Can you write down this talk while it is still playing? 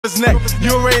His neck.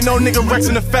 You already know nigga Rex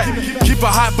in effect. Keep it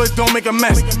hot but don't make a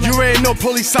mess. You already know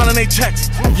police signing they checks.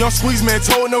 Young Squeeze man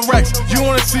toting the Rex. You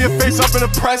wanna see your face up in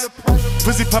the press?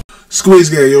 Pussy pop.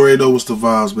 Squeeze gang, you already know what's the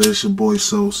vibes, man. It's your boy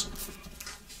Sos.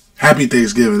 Happy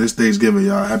Thanksgiving. It's Thanksgiving,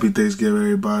 y'all. Happy Thanksgiving,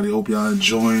 everybody. Hope y'all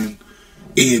enjoying,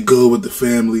 eating good with the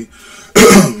family.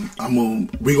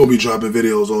 We gonna be dropping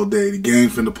videos all day. The gang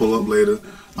finna pull up later.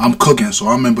 I'm cooking, so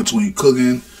I'm in between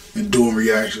cooking and doing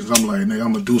reactions. I'm like, nigga,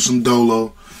 I'm gonna do some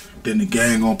dolo. Then the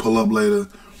gang gonna pull up later.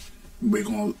 We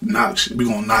gonna knock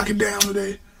it down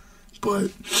today.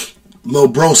 But Lil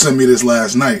Bro sent me this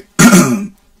last night.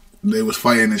 They was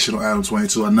fighting this shit on Adam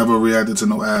 22. I never reacted to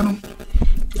no Adam.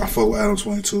 I fuck with Adam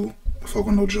 22. I fuck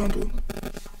with no Jumper.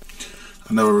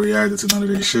 I never reacted to none of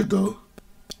that shit though.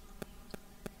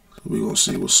 So we gonna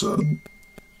see what's up.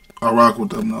 I rock with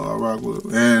them though. I rock with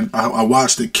them. And I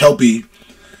watched the Kelpy,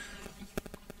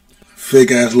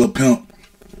 fake ass little pimp.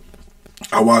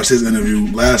 I watched his interview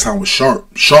last time with Sharp.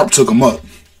 Sharp took him up.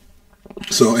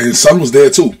 So, and Son was there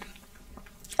too.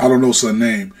 I don't know Son's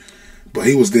name, but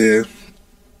he was there.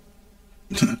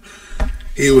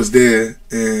 He was there,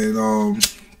 and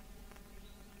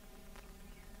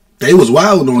they was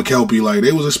wilding on Kelpy. Like,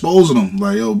 they was exposing him.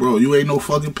 Like, yo, bro, you ain't no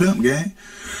fucking pimp, gang.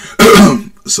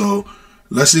 So,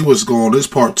 let's see what's going on. This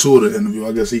part 2 of the interview.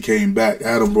 I guess he came back.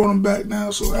 Adam brought him back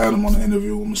now. So, Adam on the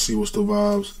interview. I'm going to see what's the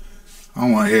vibes. I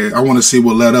want to see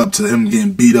what led up to him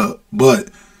getting beat up. But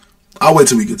I'll wait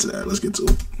till we get to that. Let's get to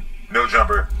it. No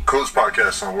Jumper, coolest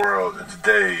podcast in the world. And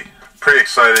today, pretty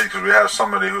excited because we have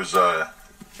somebody who's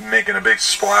making a big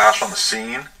splash on the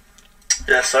scene.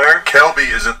 Yes, sir.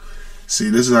 Kelpy isn't. See,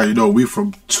 this is how you know we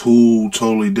from 2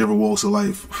 totally different walks of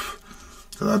life.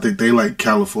 Cause I think they like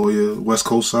California, West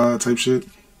Coast side type shit.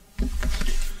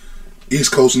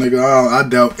 East Coast nigga, I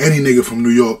doubt any nigga from New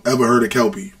York ever heard of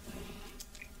Kelpy.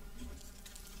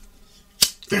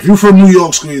 If you from New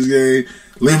York, Squeeze gang,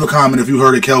 leave a comment if you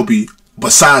heard of Kelpy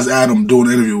besides Adam doing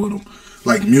an interview with him.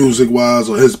 Like music-wise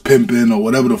or his pimping or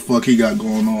whatever the fuck he got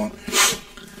going on.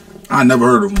 I never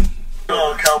heard of him.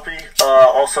 Hello, Kelpy,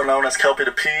 also known as Kelpy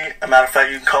the P. As a matter of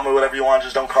fact, you can call me whatever you want,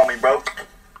 just don't call me broke.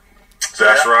 So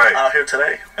that's right. Out here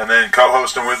today. And then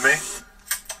co-hosting with me,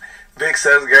 Vic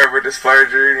says Gerber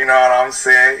Disperger, you know what I'm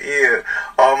saying? Yeah,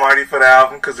 Almighty for the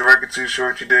album, because the record too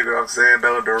short, you dig what I'm saying?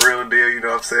 Though the real deal, you know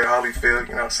what I'm saying? Holyfield,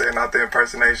 you know what I'm saying? Not the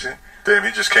impersonation. Damn,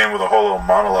 he just came with a whole little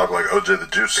monologue like OJ the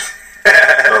Juice.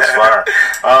 That was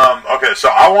fire. Okay, so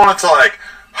I wanted to like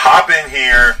hop in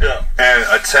here and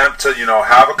attempt to, you know,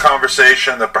 have a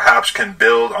conversation that perhaps can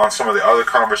build on some of the other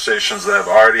conversations that have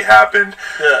already happened.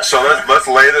 Yeah. So let's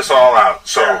lay this all out.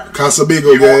 So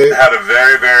Casabigo you had a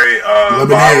very, very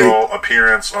viral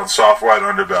appearance on Soft White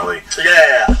Underbelly.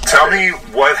 Yeah. Tell me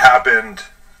what happened.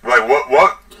 Like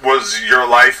what was your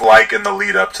life like in the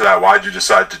lead up to that? Why'd you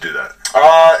decide to do that?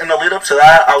 In the lead up to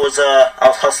that, I was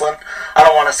hustling. I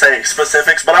don't want to say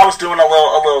specifics, but I was doing a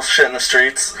little shit in the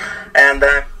streets, and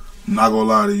then. I'm not gonna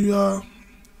lie to you,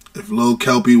 if Lil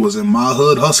Kelpy was in my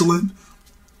hood hustling,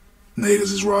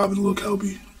 niggas is robbing Lil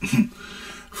Kelpy.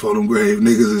 For them grave,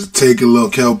 niggas is taking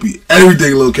Lil Kelpy.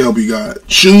 Everything Lil Kelpy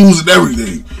got. Shoes and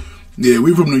everything. Yeah,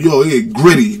 we from New York. We get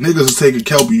gritty. Niggas is taking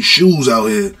Kelpy shoes out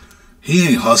here. He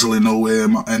ain't hustling nowhere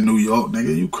in New York,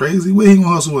 nigga. You crazy? Where he gonna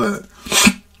hustle at?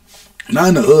 Not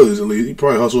in the hoods, at least. He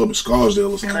probably hustled up in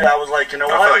Scarsdale or something. I was like, you know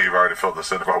what? I feel like you've already filled this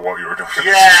in about what you were doing.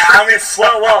 Yeah, I mean,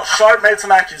 well, Sharp made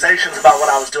some accusations about what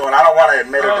I was doing. I don't want to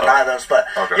admit or deny those, but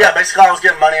yeah, basically I was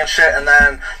getting money and shit, and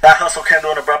then that hustle came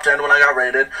to an abrupt end when I got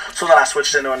raided. So then I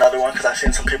switched into another one because I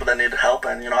seen some people that needed help,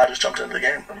 and, you know, I just jumped into the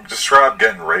game. Describe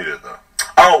getting raided, though.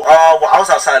 Well, I was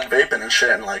outside vaping and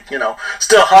shit, and, like, you know,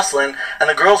 still hustling, and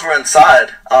the girls were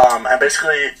inside, and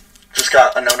basically just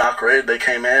got a no-knock raid. They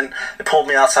came in, they pulled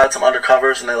me outside some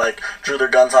undercovers, and they, like, drew their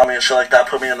guns on me and shit like that,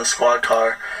 put me in the squad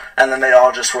car, and then they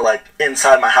all just were, like,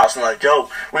 inside my house, and like, yo,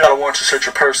 we got a warrant to search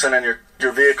your person and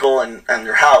your vehicle and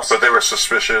your house. But they were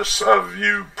suspicious of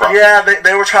you? Yeah,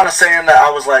 they were trying to say that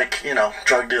I was, like, you know,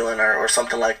 drug dealing or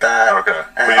something like that. Okay.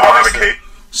 But you don't have a case?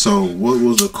 So, what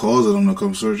was the cause of them to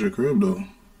come search your crib, though?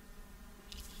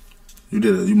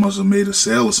 You must have made a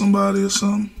sale with somebody or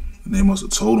something, and they must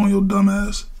have told on your dumb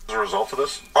ass. As a result of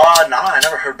this? Nah, I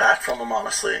never heard back from them,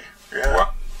 honestly. Yeah.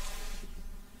 What?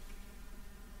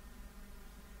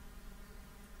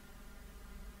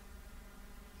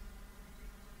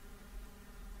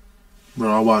 Bro,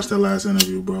 I watched that last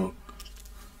interview, bro.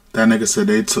 That nigga said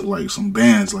they took like some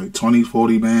bands, like 20,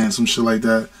 40 bands, some shit like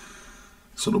that.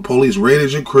 So the police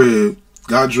raided your crib,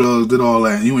 got drugs, did all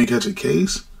that, and you ain't catch a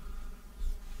case?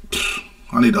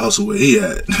 I need to hustle where he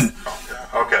at.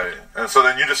 Okay. And so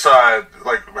then you decide,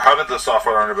 like, how did the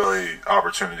software learnability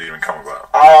opportunity even come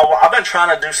about? Well, I've been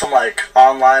trying to do some, like,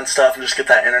 online stuff and just get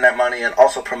that internet money and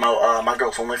also promote my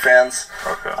girl's OnlyFans.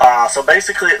 Okay. So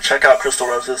basically, check out Crystal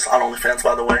Roses on OnlyFans,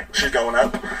 by the way. She's going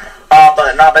up.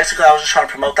 But no, basically, I was just trying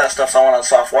to promote that stuff. So I went on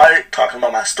Soft White, talking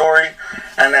about my story.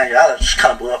 And then, yeah, it just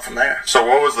kind of blew up from there. So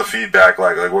what was the feedback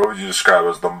like? Like, what would you describe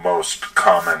as the most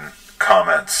common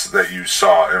comments that you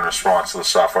saw in response to the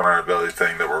software learnability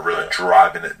thing that were really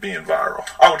driving it being viral?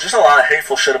 Oh, just a lot of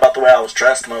hateful shit about the way I was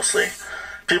dressed, mostly.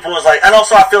 People was like, and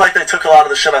also I feel like they took a lot of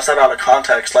the shit I said out of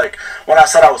context. Like, when I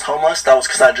said I was homeless, that was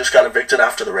because I just got evicted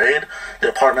after the raid. The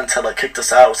apartments had, like, kicked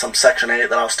us out with some Section 8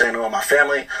 that I was staying in with my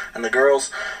family and the girls.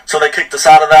 So they kicked us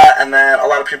out of that, and then a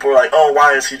lot of people were like, oh,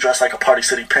 why is he dressed like a Party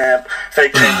City pimp,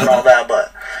 fake chains and all that,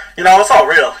 but, you know, it's all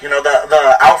real. You know,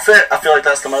 the outfit, I feel like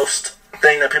that's the most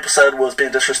thing that people said was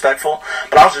being disrespectful,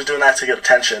 but I was just doing that to get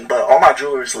attention. But all my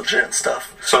jewelry is legit and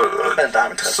stuff. So, been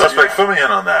diamond tested. Suspect, fill me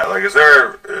in on that. Like, is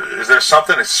there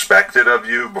something expected of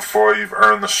you before you've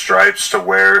earned the stripes to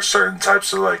wear certain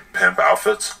types of, like, pimp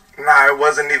outfits? Nah, it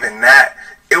wasn't even that.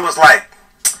 It was like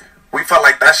we felt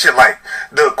like that shit, like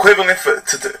the equivalent for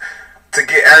to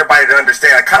get everybody to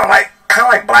understand, kind of like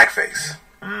blackface.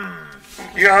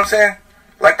 You know what I'm saying?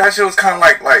 Like, that shit was kind of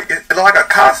like it looked like a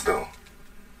costume.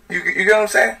 You get what I'm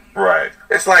saying? Right.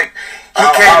 It's like he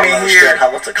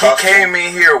came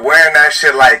in here wearing that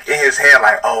shit, like, in his head,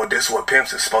 like, oh, this is what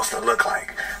pimps is supposed to look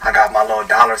like. I got my little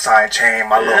 $sign chain,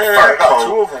 my little fur I got coat.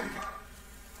 2 of them.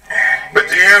 But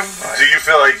do you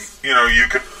feel like, you know, you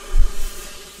could...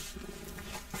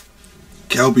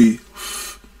 Kelpy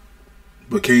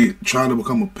trying to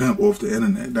become a pimp off the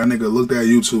internet. That nigga looked at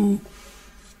YouTube.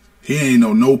 He ain't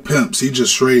know no pimps. He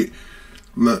just straight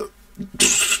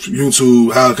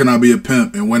YouTube, how can I be a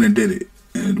pimp, and went and did it,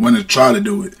 and went and tried to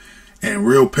do it. And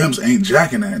real pimps ain't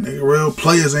jacking that, nigga. Real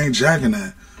players ain't jacking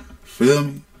that. Feel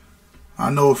me? I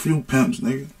know a few pimps,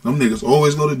 nigga. Them niggas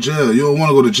always go to jail. You don't want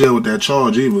to go to jail with that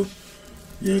charge either.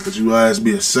 Yeah, because you guys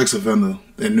be a sex offender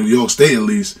in New York State at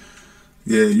least.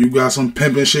 Yeah, you got some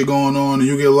pimping shit going on and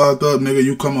you get locked up, nigga.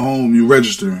 You coming home, you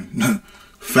registering.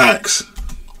 Facts.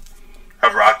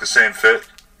 Have rocked the same fit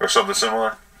or something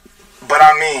similar? But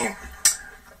I mean,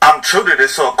 I'm true to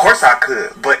this, so of course I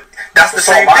could. But that's the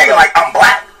So same am I, thing. though. Like, I'm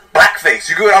blackface.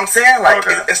 You get what I'm saying? Like,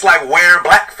 Okay. it's like wearing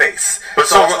blackface. But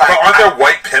So it's like, aren't there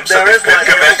white pimps at There these is pimp white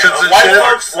conventions and White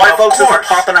shit? folks is a course.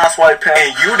 poppin' ass white pimp.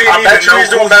 And you didn't I bet even know he's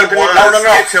who doing better he than was you.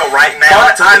 No. until right now.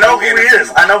 But I know who he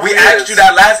is. I know who we he asked is. you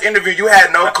that last interview. You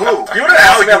had no clue. You didn't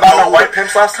Now ask me you about know no who white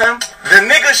pimps last time. The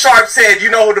nigga Sharp said, you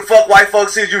know who the fuck white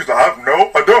folks is? You was like,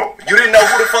 no, I don't. You didn't know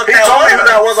who the fuck He that told was. me who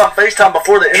that was on FaceTime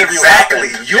before the interview Exactly.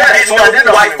 happened. You Yeah, didn't so I know did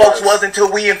who who white he folks was until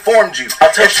we informed you.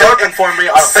 Until Sharp informed me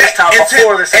on FaceTime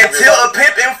before this interview. Until a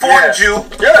pimp informed you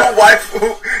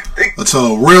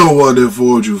Until a real one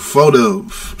informed you. Photo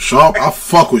Sharp, I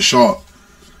fuck with Sharp.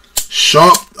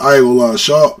 Sharp, I ain't gonna lie,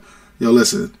 Sharp. Yo,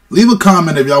 listen, leave a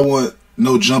comment if y'all want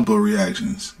no jumper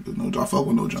reactions. I fuck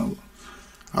with no jumper.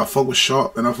 I fuck with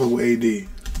Sharp and I fuck with AD.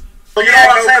 But you know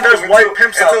what I'm saying? There's white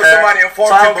pimps out there. somebody So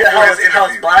informed I you don't get before how this it's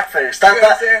interview. blackface. You know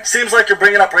what I'm saying? That seems like you're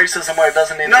bringing up racism where it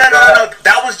doesn't need No. to go.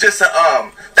 That was just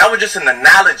an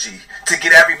analogy to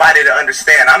get everybody to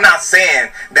understand. I'm not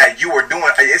saying that you were doing.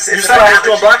 It's You an said I was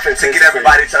doing analogy blackface, to get basically.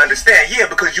 everybody to understand. Yeah,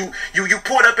 because you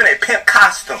pulled up in a pimp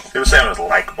costume. He was saying it was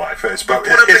like blackface, but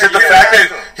Put up is it in the your fact that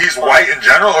costume. he's white in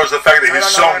general, or is the fact that he's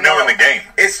so new in the game?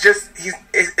 It's just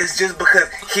it's just because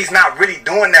he's not really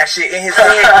doing that shit in his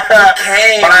head. He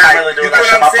came. But I am like, really doing you that know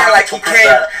shit. what I'm My saying? Like, he pockets will prove came.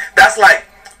 that. That's like,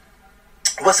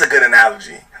 what's a good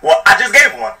analogy? Well, I just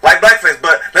gave one, like blackface,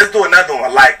 but let's do another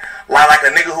one, like a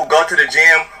nigga who go to the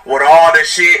gym with all this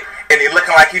shit and he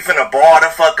looking like he finna ball the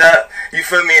fuck up. You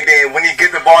feel me? And then when he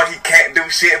get the ball, he can't do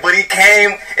shit. But he came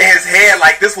in his head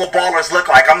like, this what ballers look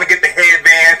like. I'm gonna get the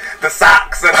headband, the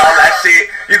socks, and all that shit.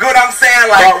 You get what I'm saying?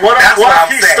 Like, But that's what what if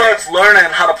I'm he saying. starts learning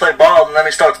how to play ball and then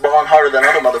he starts balling harder than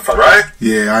other motherfuckers? Right?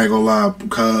 Yeah, I ain't gonna lie.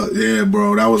 Cause, yeah,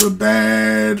 bro, that was a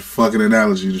bad fucking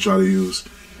analogy to try to use.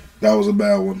 That was a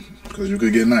bad one. Because you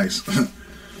could get nice.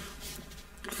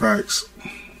 Facts.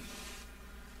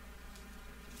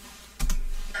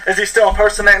 Is he still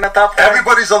impersonating at that point?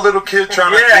 Everybody's a little kid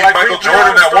trying to Yeah, beat like Michael we Jordan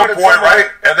at one started point, somewhere, right?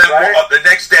 And then right? The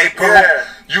next day, boom, Yeah.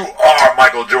 you are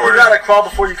Michael Jordan. You gotta crawl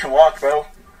before you can walk, bro.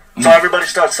 So everybody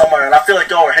starts somewhere, and I feel like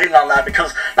y'all are hating on that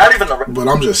because not even the. But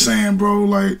I'm just saying, bro,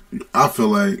 like, I feel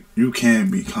like you can't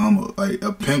become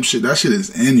a pimp shit. That shit is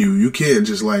in you. You can't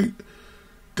just, like,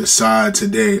 decide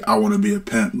today, I want to be a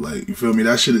pimp. Like, you feel me?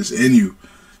 That shit is in you.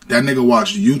 That nigga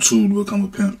watched YouTube to become a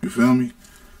pimp. You feel me?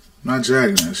 I'm not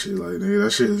jacking that shit. Like, nigga,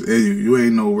 that shit is in you. You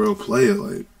ain't no real player.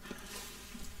 Like,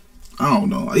 I don't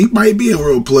know. He might be a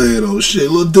real player though.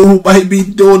 Shit, little dude might be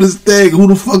doing his thing. Who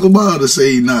the fuck am I to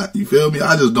say he not? You feel me?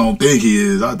 I just don't think he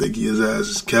is. I think his ass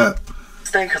is cap.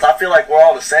 Thing because I feel like we're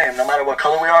all the same, no matter what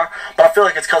color we are. But I feel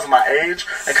like it's because of my age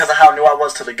and because of how new I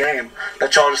was to the game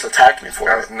that y'all just attacked me for.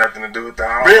 That has nothing to do with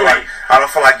that. Really? I don't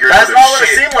feel like you're That's new to not what it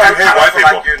shit. seemed like. I don't feel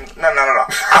like you're no.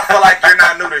 I feel like you're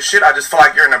not new to shit. I just feel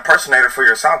like you're an impersonator for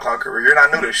your SoundCloud career. You're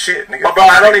not new to shit, nigga. But bro,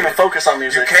 I don't even focus on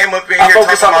music. You came up in I here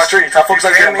focus on the streets. I focus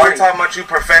on getting money. talking about you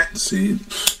professional. See,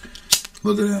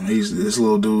 look at him. This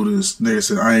little dude. This nigga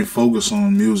said, I ain't focused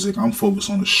on music. I'm focused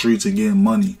on the streets and getting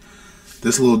money.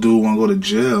 This little dude want to go to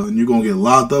jail, and you gonna get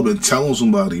locked up and tell on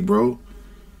somebody, bro.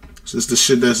 It's just the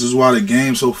shit. This is why the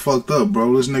game's so fucked up,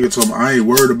 bro. This nigga told me I ain't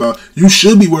worried about. You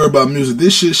should be worried about music.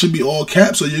 This shit should be all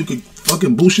caps so you can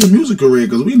fucking boost your music career.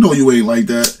 Cause we know you ain't like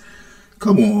that.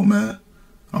 Come on, man.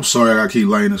 I'm sorry I gotta keep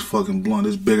lighting this fucking blunt.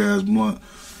 This big ass blunt.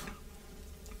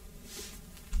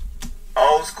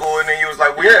 Old school, and then you was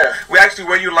like, we actually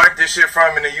where you learned this shit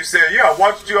from, and then you said, I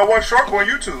watched Shark on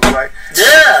YouTube. Like, yeah,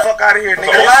 get the fuck out of here, nigga.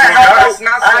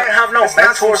 I didn't have no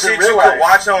mentors in real life. You could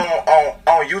watch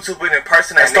on YouTube and in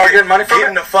person and start getting money from get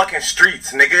in the fucking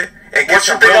streets, nigga, and get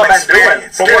some real real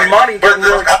experience. But with money,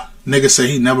 nigga say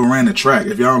he never ran a track.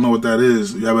 If y'all don't know what that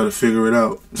is, y'all better figure it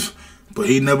out. But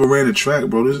he never ran a track,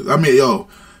 bro. I mean, yo,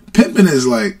 pimping is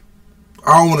like,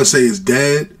 I don't want to say it's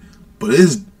dead, but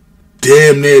it's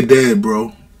damn near dead,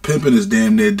 bro. Pimping is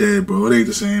damn near dead, bro. It ain't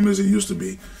the same as it used to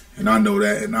be. And I know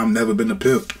that, and I've never been a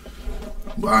pimp.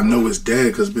 But I know it's dead,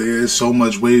 because there's so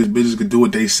much ways bitches can do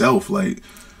it they self. Like,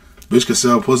 bitch can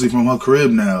sell pussy from her crib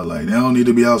now. Like, they don't need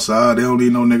to be outside. They don't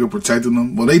need no nigga protecting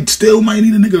them. Well, they still might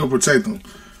need a nigga to protect them.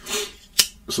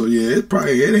 So, yeah, it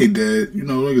ain't dead. You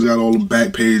know, niggas got all the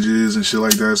back pages and shit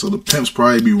like that. So, the pimps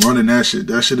probably be running that shit.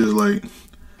 That shit is like,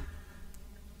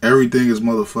 everything is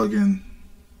motherfucking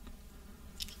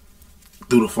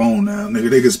through the phone now, nigga.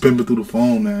 They just pimping through the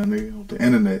phone now, nigga, with the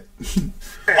internet.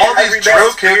 All these drill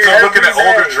kids are looking at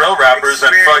older drill rappers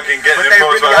and fucking getting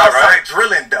influenced by that, right?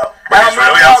 Drilling though. But he's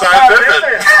really outside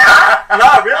pimping. No,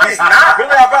 really, he's not.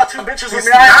 Really, I brought two bitches with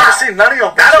me. I ain't never seen none of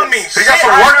your bitches. That don't mean shit. He got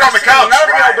some work on the couch. None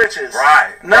of your bitches.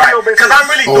 Right. None of your bitches. Because I'm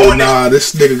really Oh, doing nah,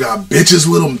 this nigga got bitches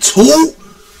with him too?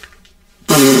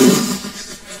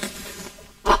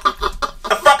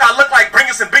 The fuck I look like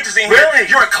bringing some bitches in here? Really?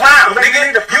 You're a clown, But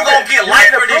nigga. you gonna get life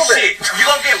for this shit. You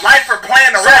gonna get life for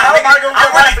playing around. how am I gonna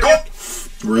get life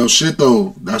for really Real shit,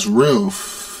 though. That's real.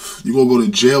 You gonna go to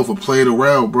jail for playing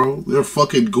around, bro. They're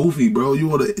fucking goofy, bro.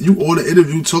 You on the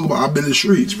interview talking about I've been in the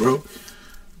streets, bro.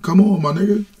 Come on, my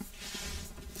nigga.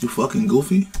 You fucking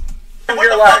goofy. What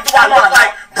the fuck do I look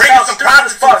like bringing some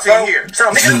prostitutes in here?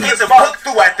 Niggas get the book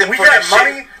through at them We for get that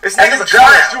money. shit. This This nigga's nigga's a a clown.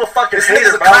 clown. You a fucking This hater,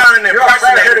 nigga's a bro. clown and You're a player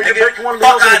impersonator, hater. nigga. You're one of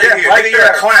Fuck those out of again, here, right nigga. You're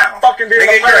a there. clown. Fucking being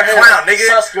Nigga, a you're a player clown, hater. nigga.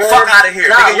 Sus, girl. Fuck out of here,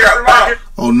 Nah, nigga. You're a listen, clown.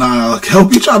 Oh, nah.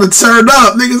 Kelpy, you trying to turn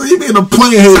up, niggas. You being a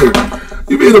player hater.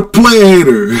 You being a player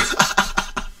hater.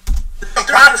 Some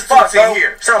prostitutes in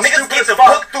here. Niggas get the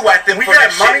book through at them for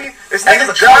that shit. This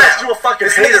nigga's a clown. You a fucking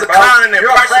This hater, nigga's a bro. clown and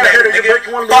You're a player impersonator, hater. You're nigga.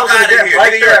 breaking one of Fuck those out of again, here,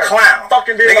 right nigga. You're a there. clown.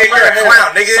 Fucking being Nigga, a player you're a hater. clown,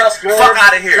 nigga. Sus, girl. Fuck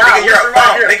out of here, Nah, nigga. You're a listen bum,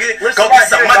 right here. nigga. Listen Go right get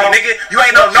some here, money, bro. nigga. You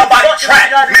ain't know nobody track.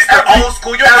 Mr. Old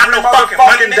School, you ain't got no fucking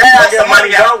money, nigga. You want some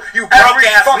money out. You broke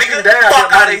ass, nigga.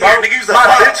 Fuck out of here, nigga. You's a bum.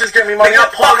 My bitches get me money.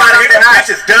 Nigga, fuck out of here. Them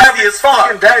bitches dusty as fuck.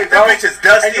 Them bitches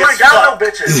dusty And you as ain't got no fuck.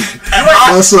 bitches.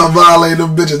 What's up, violating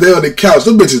them bitches? They on the couch.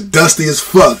 Them bitches dusty as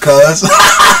fuck, cuz.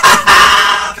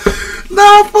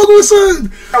 Nah, fuck with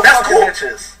son. That's cool.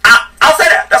 Bitches. I'll say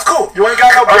that. That's cool. You ain't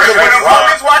got no When bitches. the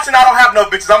police watching, I don't have no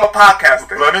bitches. I'm a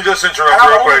podcaster. Let me just interrupt I'm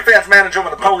real an quick. OnlyFans manager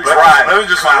when the police Let ride. me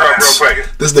just interrupt real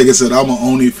quick. This nigga said, I'm an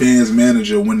OnlyFans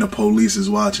manager when the police is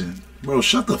watching. Bro,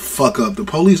 shut the fuck up. The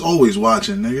police always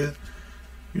watching, nigga.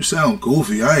 You sound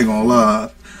goofy. I ain't gonna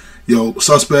lie. Yo,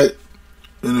 suspect.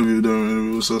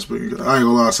 Interview with suspect. I ain't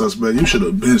gonna lie, suspect. You should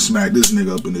have been smacked this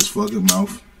nigga up in his fucking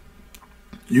mouth.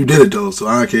 You did it, though, so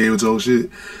I can't even talk shit.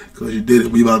 Because you did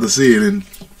it. We about to see it in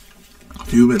a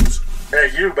few minutes. Hey,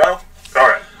 you, bro.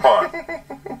 Alright, hold on.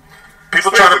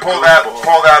 People try to pull that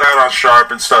out on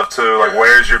Sharp and stuff too. Like,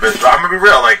 where's your bitch? I'm gonna be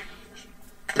real. Like,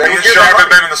 me and Sharp have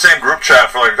been in the same group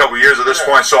chat for like a couple years at this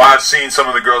point, so I've seen some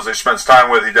of the girls that he spends time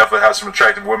with. He definitely has some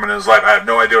attractive women in his life. I have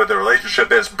no idea what their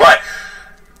relationship is, but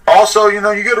also, you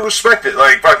know, you gotta respect it.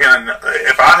 Like, fucking,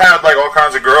 if I had like all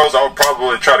kinds of girls, I would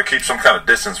probably try to keep some kind of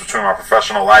distance between my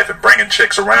professional life and bringing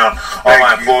chicks around all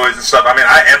my employees and stuff. I mean,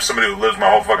 I am somebody who lives my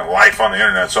whole fucking life on the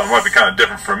internet, so it might be kind of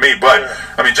different for me. But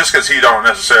I mean, just because he don't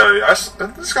necessarily,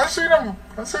 this guy's seen him.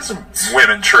 I've seen some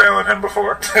women trailing him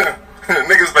before.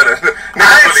 Niggas better.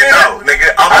 Niggas really know,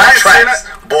 nigga. I'm on tracks,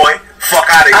 boy. Fuck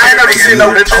out of here. I ain't never seen no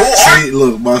bitches. See,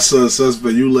 look, my son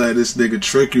suspect, you let this nigga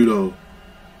trick you though.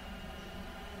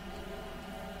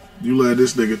 You let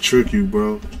this nigga trick you,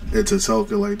 bro, into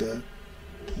talking like that.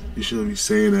 You shouldn't be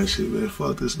saying that shit, man.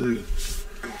 Fuck this nigga.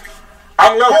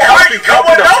 I'm Lil Kelpy.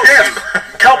 Kelpy the pimp.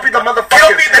 Kelpy the motherfucking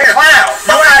Kelpy the clown.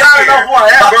 You ain't know who I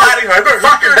am, bro.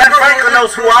 Fucking Ben Franklin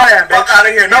knows who I am, bitch. Fuck out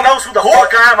of here. He knows who the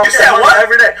fuck I am. I'm saying what?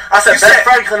 Every day. I said Ben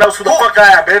Franklin knows who the fuck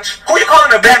I am, bitch. Who you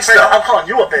calling a bitch, though? I'm calling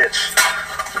you a bitch.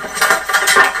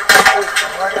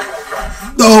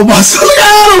 No, my son, look at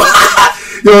Adam.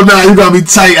 Yo, nah, you gotta be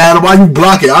tight, Adam. Why you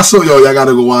block it? I saw, yo, y'all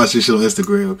gotta go watch this shit on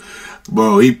Instagram.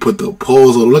 Bro, he put the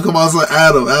pose on. Look at my son,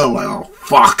 Adam. Adam like, oh,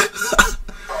 fuck.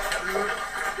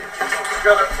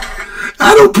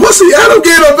 Adam pussy. Adam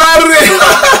get up out of there.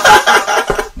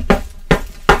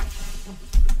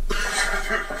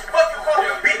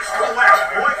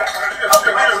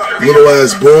 Little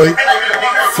ass boy.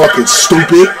 Fucking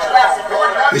stupid.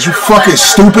 Is you fucking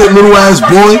stupid, little ass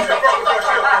boy?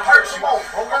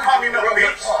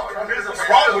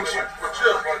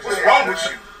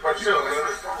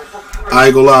 I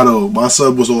ain't gonna lie though, my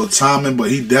son was on timing, but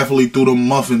he definitely threw them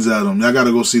muffins at him. Y'all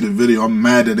gotta go see the video. I'm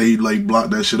mad that they like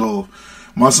blocked that shit off.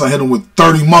 My son hit him with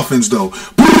 30 muffins though.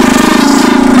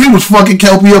 He was fucking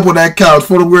Kelpy up on that couch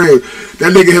for the grave.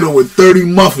 That nigga hit him with 30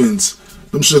 muffins.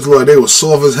 Them shits look like they was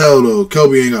soft as hell though.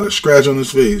 Kelpy ain't got a scratch on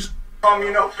his face.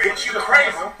 You know, bitch, you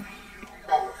crazy.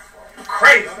 You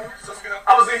crazy.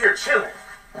 I was in here chilling.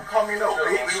 Call me no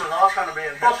bitch. We was all trying to be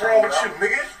in here. What's wrong with you,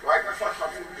 nigga?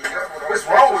 What's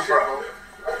wrong with bro?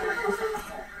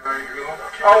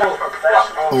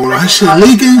 Oh, that shit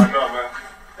leaking?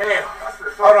 Damn.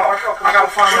 Hold on. I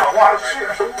gotta find my watch.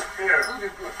 Here.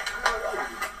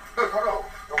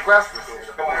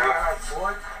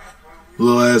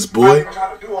 Little ass boy. I'm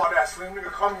trying to do all that, slim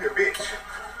nigga. Call me a bitch.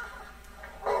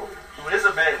 You is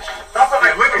a bitch.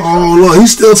 Oh, look, he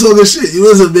still talking shit. You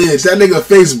is a bitch. That nigga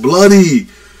face bloody.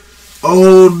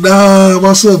 Oh, nah.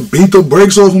 My son beat the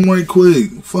brakes off him right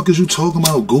quick. Fuck is you talking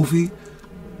about, goofy?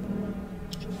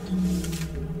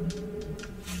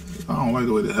 I don't like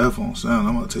the way the headphones sound.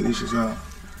 I'm gonna take these shits out.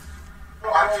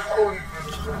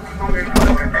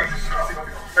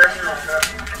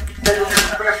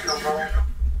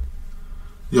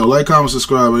 Yo, like, comment,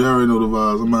 subscribe. You already know the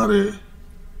vibes. I'm out of here.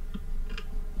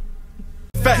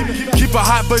 Keep it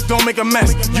hot, but don't make a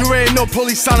mess. You already know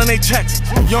police signing they checks.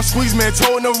 Young squeeze man,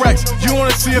 toting the Rex. You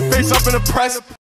wanna see a face up in the press?